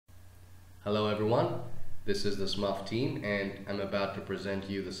Hello everyone, this is the SMUF team and I'm about to present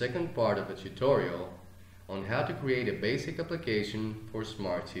you the second part of a tutorial on how to create a basic application for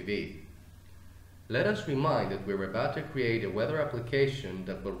SmartTV. Let us remind that we're about to create a weather application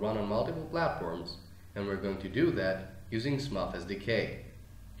that will run on multiple platforms, and we're going to do that using SMUF SDK.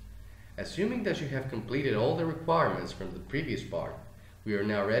 Assuming that you have completed all the requirements from the previous part, we are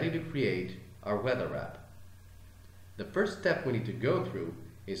now ready to create our weather app. The first step we need to go through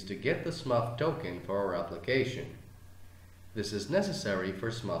is to get the SMUF token for our application. This is necessary for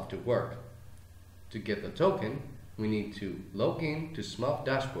SMUF to work. To get the token, we need to log in to SMUF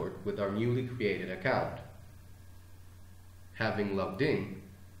dashboard with our newly created account. Having logged in,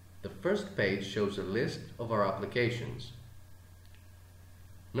 the first page shows a list of our applications.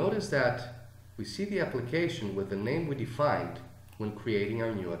 Notice that we see the application with the name we defined when creating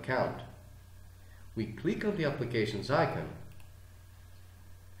our new account. We click on the application's icon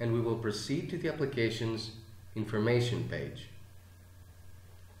and we will proceed to the application's information page.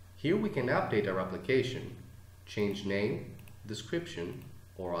 Here we can update our application, change name, description,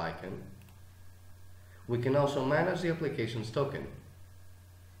 or icon. We can also manage the application's token.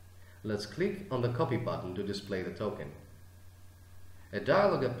 Let's click on the copy button to display the token. A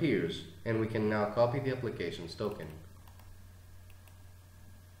dialog appears and we can now copy the application's token.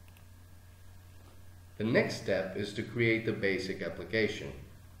 The next step is to create the basic application.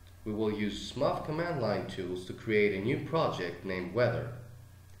 We will use SMUF command line tools to create a new project named Weather.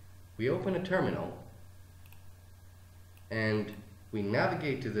 We open a terminal and we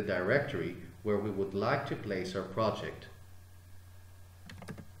navigate to the directory where we would like to place our project.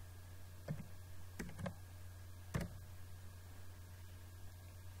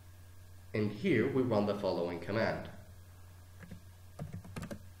 And here we run the following command: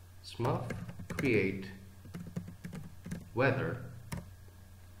 SMUF create weather,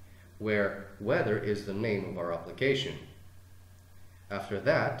 where weather is the name of our application. After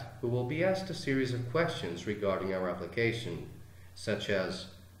that, we will be asked a series of questions regarding our application, such as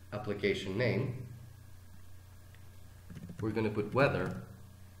application name. We're going to put weather.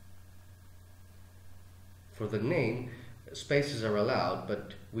 For the name, spaces are allowed,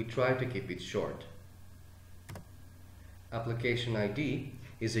 but we try to keep it short. Application ID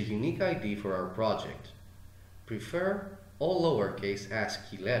is a unique ID for our project. Prefer all lowercase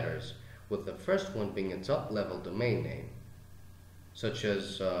ASCII letters, with the first one being a top-level domain name, such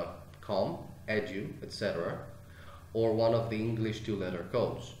as com, edu, etc., or one of the English two-letter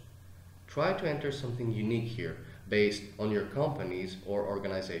codes. Try to enter something unique here based on your company's or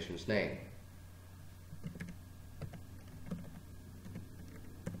organization's name.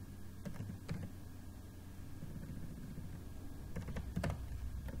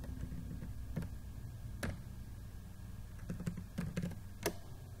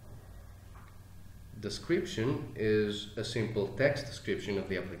 Description is a simple text description of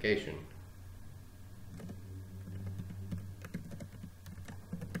the application.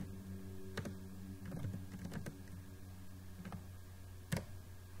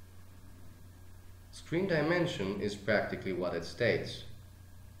 Screen dimension is practically what it states.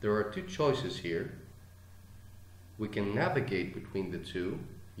 There are two choices here. We can navigate between the two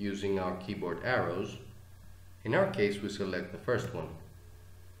using our keyboard arrows. In our case, we select the first one.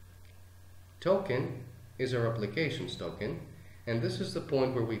 Token is our application's token, and this is the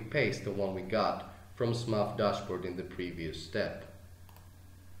point where we paste the one we got from SMUF dashboard in the previous step.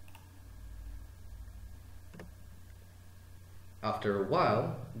 After a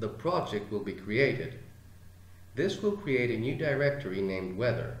while, the project will be created. This will create a new directory named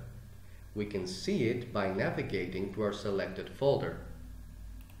Weather. We can see it by navigating to our selected folder.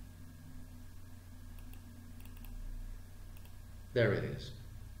 There it is.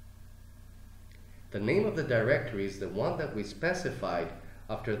 The name of the directory is the one that we specified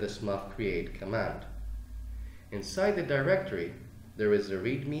after the SMUF create command. Inside the directory, there is a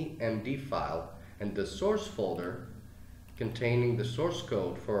readme MD file and the source folder containing the source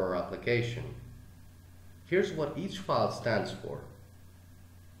code for our application. Here's what each file stands for.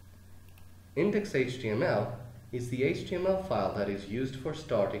 Index.html is the HTML file that is used for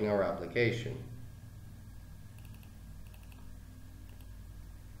starting our application.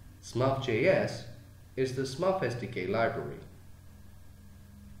 SMUF.js is the SMUF SDK library.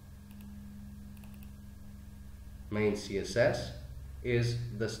 Main CSS is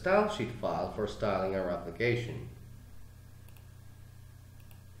the style sheet file for styling our application.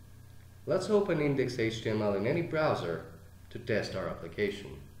 Let's open index.html in any browser to test our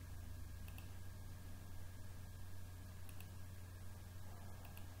application.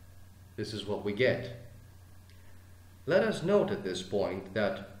 This is what we get. Let us note at this point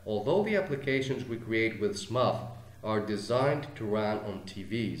that although the applications we create with SMUF are designed to run on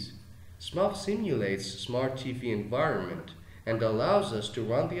TVs, SMUF simulates Smart TV environment and allows us to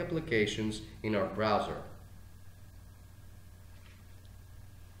run the applications in our browser.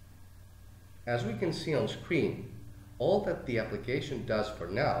 As we can see on screen, all that the application does for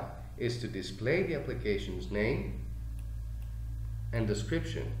now is to display the application's name and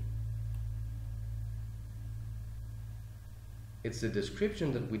description. It's the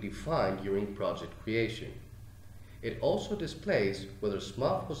description that we defined during project creation. It also displays whether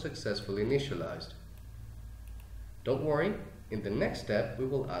SMUF was successfully initialized. Don't worry, in the next step we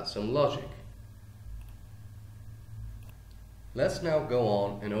will add some logic. Let's now go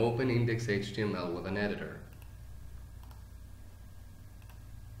on and open index.html with an editor.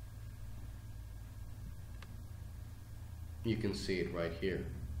 You can see it right here.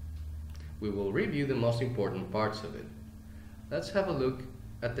 We will review the most important parts of it. Let's have a look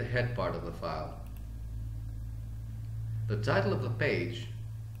at the head part of the file. The title of the page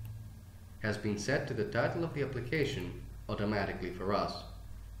has been set to the title of the application automatically for us.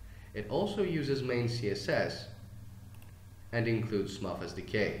 It also uses main CSS and includes SMUF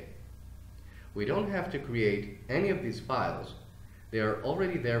SDK. We don't have to create any of these files. They are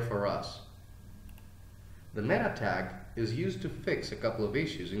already there for us. The meta tag is used to fix a couple of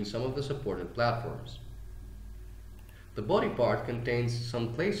issues in some of the supported platforms. The body part contains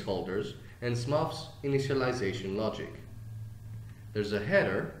some placeholders and SMUF's initialization logic. There's a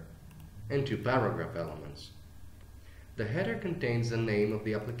header and 2 paragraph elements. The header contains the name of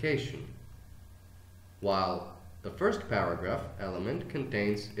the application, while the first paragraph element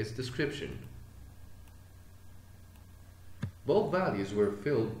contains its description. Both values were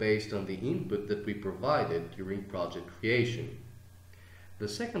filled based on the input that we provided during project creation. The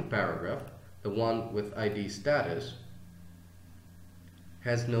second paragraph, the one with ID status,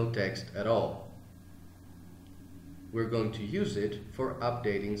 has no text at all. We're going to use it for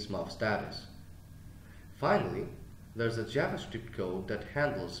updating SMUF status. Finally, there's a JavaScript code that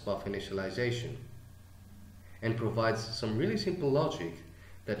handles SMUF initialization and provides some really simple logic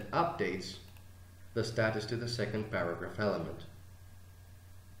that updates the status to the second paragraph element.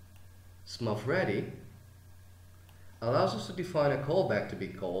 SMUF ready allows us to define a callback to be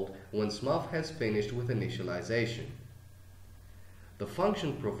called when SMUF has finished with initialization. The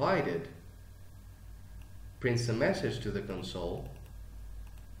function provided prints a message to the console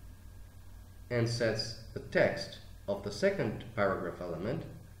and sets the text of the second paragraph element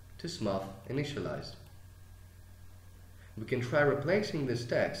to SMUF initialized. We can try replacing this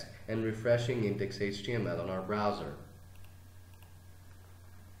text and refreshing index.html on our browser.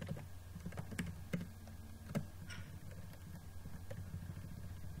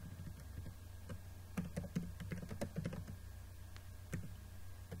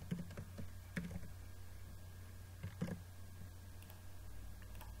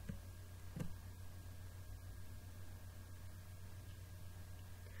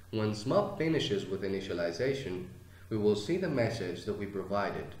 When SMUF finishes with initialization, we will see the message that we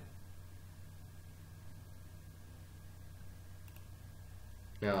provided.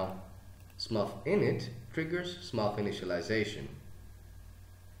 Now, SMUF init triggers SMUF initialization.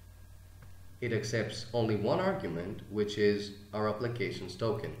 It accepts only one argument, which is our application's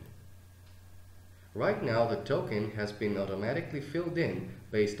token. Right now, the token has been automatically filled in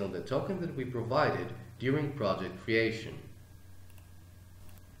based on the token that we provided during project creation.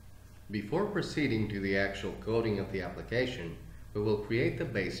 Before proceeding to the actual coding of the application, we will create the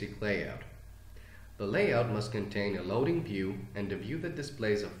basic layout. The layout must contain a loading view and a view that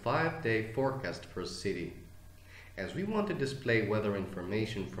displays a 5-day forecast per city. As we want to display weather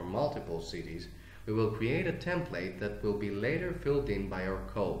information from multiple cities, we will create a template that will be later filled in by our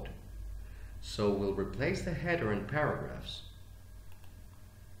code. So we'll replace the header and paragraphs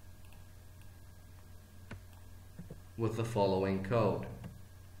with the following code.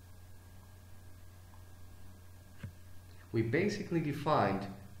 We basically defined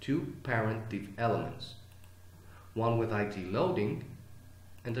 2 parent div elements, one with ID loading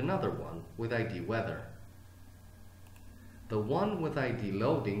and another one with ID weather. The one with ID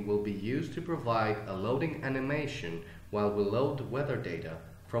loading will be used to provide a loading animation while we load weather data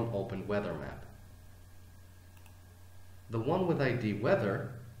from Open Weather Map. The one with ID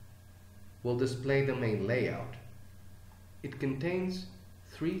weather will display the main layout. It contains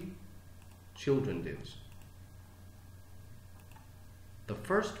 3 children divs. The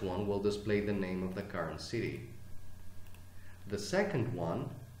first one will display the name of the current city. The second one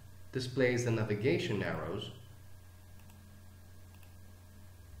displays the navigation arrows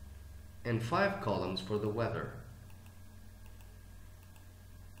and 5 columns for the weather.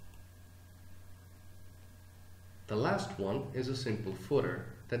 The last one is a simple footer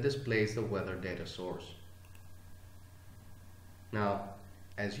that displays the weather data source. Now,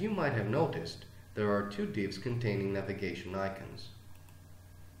 as you might have noticed, there are two divs containing navigation icons.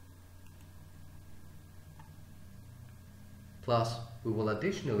 Plus, we will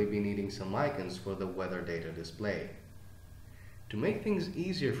additionally be needing some icons for the weather data display. To make things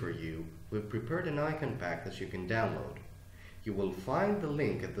easier for you, we've prepared an icon pack that you can download. You will find the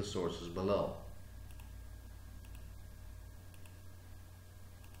link at the sources below.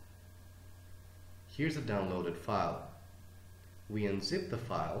 Here's the downloaded file. We unzip the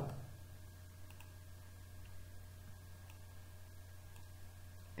file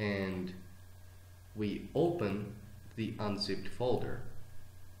and we open the unzipped folder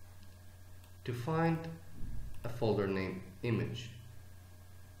to find a folder named Image.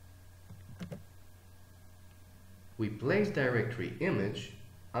 We place directory Image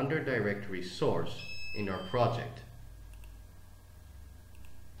under directory Source in our project.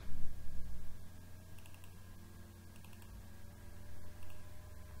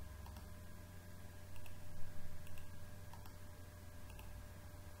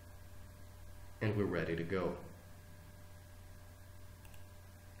 And we're ready to go.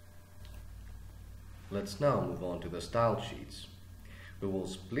 Let's now move on to the style sheets. We will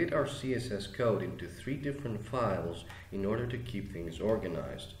split our CSS code into 3 different files in order to keep things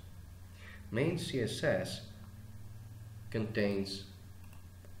organized. Main CSS contains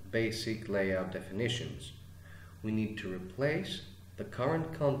basic layout definitions. We need to replace the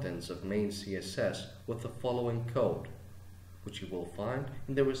current contents of main CSS with the following code, which you will find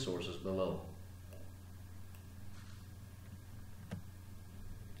in the resources below.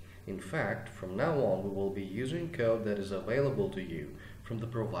 In fact, from now on we will be using code that is available to you from the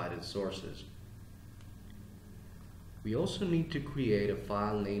provided sources. We also need to create a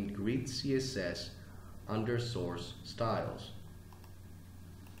file named grid.css under source styles.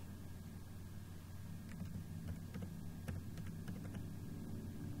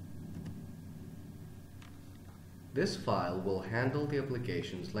 This file will handle the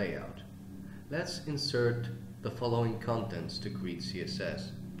application's layout. Let's insert the following contents to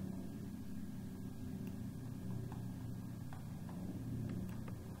grid.css.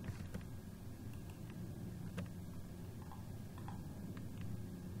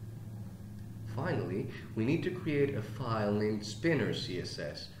 Finally, we need to create a file named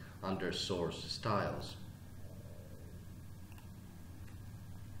spinner.css under source styles.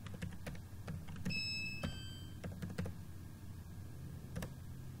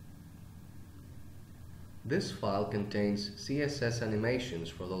 This file contains CSS animations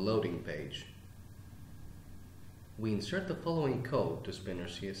for the loading page. We insert the following code to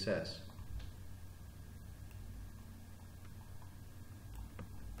spinner.css.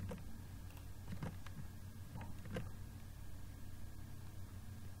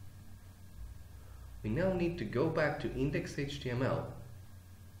 We now need to go back to index.html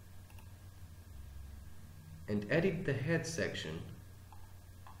and edit the head section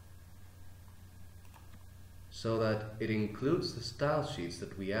so that it includes the style sheets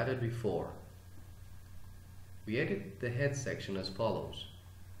that we added before. We edit the head section as follows.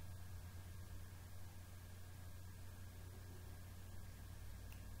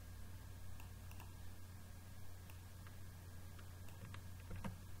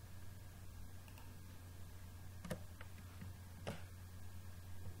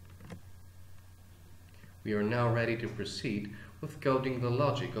 We are now ready to proceed with coding the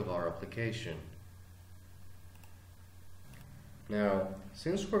logic of our application. Now,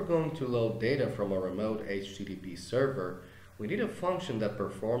 since we're going to load data from a remote HTTP server, we need a function that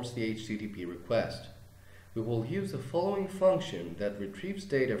performs the HTTP request. We will use the following function that retrieves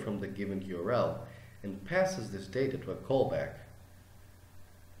data from the given URL and passes this data to a callback.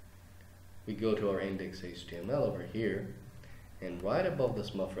 We go to our index.html over here, and right above the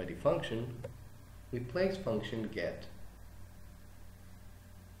SmartTV function, we place function get.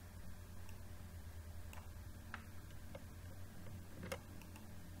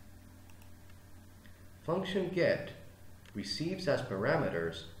 Function get receives as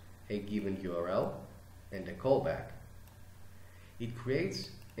parameters a given URL and a callback. It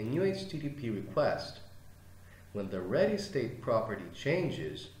creates a new HTTP request. When the ready state property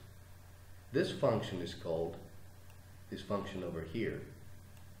changes, this function is called, this function over here,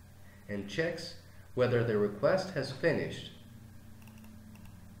 and checks whether the request has finished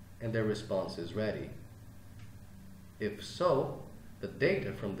and the response is ready. If so, the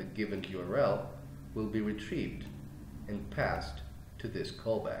data from the given URL will be retrieved and passed to this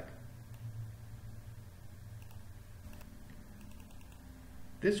callback.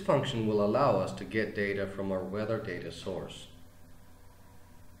 This function will allow us to get data from our weather data source.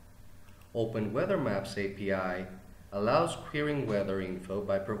 Open Weather Maps API allows querying weather info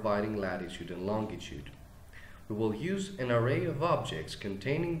by providing latitude and longitude. We will use an array of objects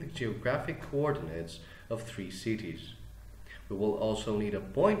containing the geographic coordinates of 3 cities. We will also need a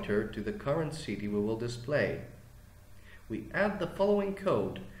pointer to the current city we will display. We add the following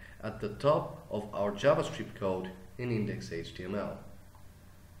code at the top of our JavaScript code in index.html.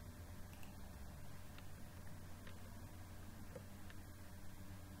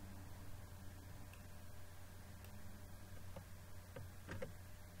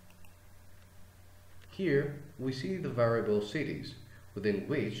 Here we see the variable cities, within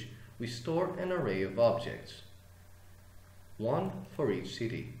which we store an array of objects, one for each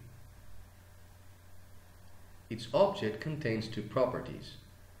city. Each object contains 2 properties,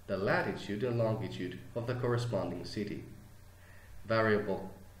 the latitude and longitude of the corresponding city.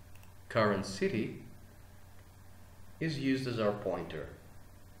 Variable current city is used as our pointer.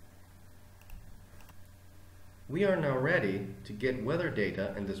 We are now ready to get weather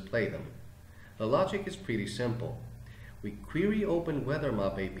data and display them. The logic is pretty simple. We query Open Weather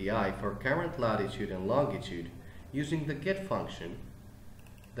Map API for current latitude and longitude using the get function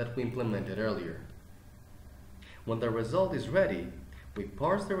that we implemented earlier. When the result is ready, we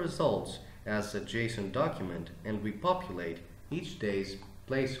parse the results as a JSON document and we populate each day's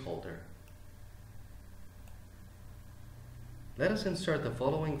placeholder. Let us insert the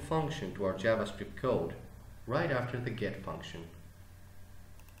following function to our JavaScript code right after the get function.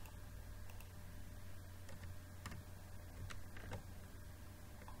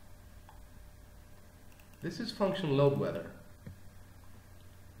 This is function loadWeather.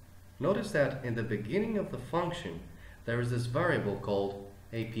 Notice that in the beginning of the function there is this variable called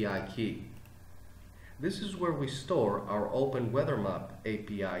API key. This is where we store our Open Weather Map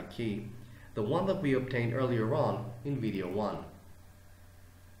API key, the one that we obtained earlier on in video 1.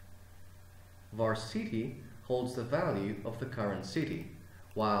 var city holds the value of the current city,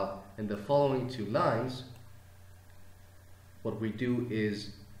 while in the following 2 lines what we do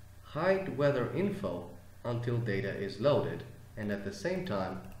is hide weather info until data is loaded, and at the same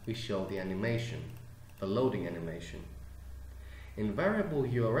time we show the animation, the loading animation. In variable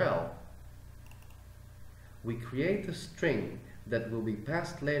URL, we create a string that will be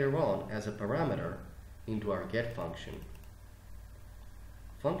passed later on as a parameter into our get function.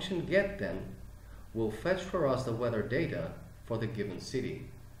 Function get then will fetch for us the weather data for the given city.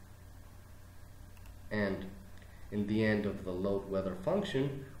 And in the end of the load weather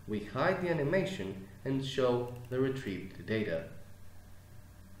function, we hide the animation and show the retrieved data.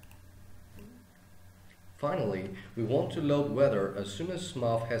 Finally, we want to load weather as soon as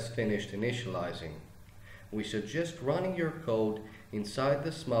SMUF has finished initializing. We suggest running your code inside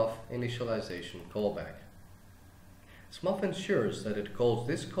the SMUF initialization callback. SMUF ensures that it calls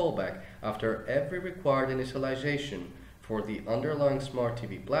this callback after every required initialization for the underlying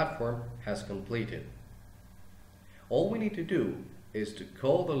SmartTV platform has completed. All we need to do is to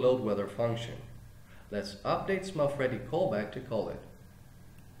call the load weather function. Let's update SMUF ready callback to call it.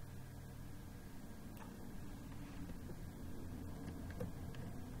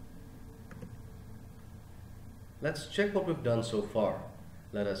 Let's check what we've done so far.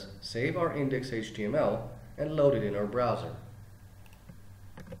 Let us save our index.html and load it in our browser.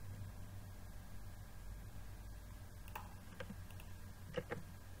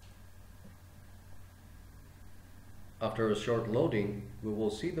 After a short loading, we will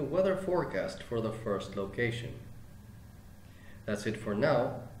see the weather forecast for the first location. That's it for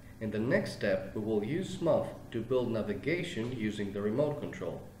now. In the next step, we will use SMUF to build navigation using the remote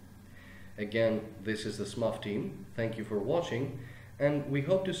control. Again, this is the SMUF team. Thank you for watching, and we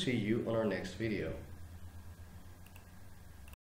hope to see you on our next video.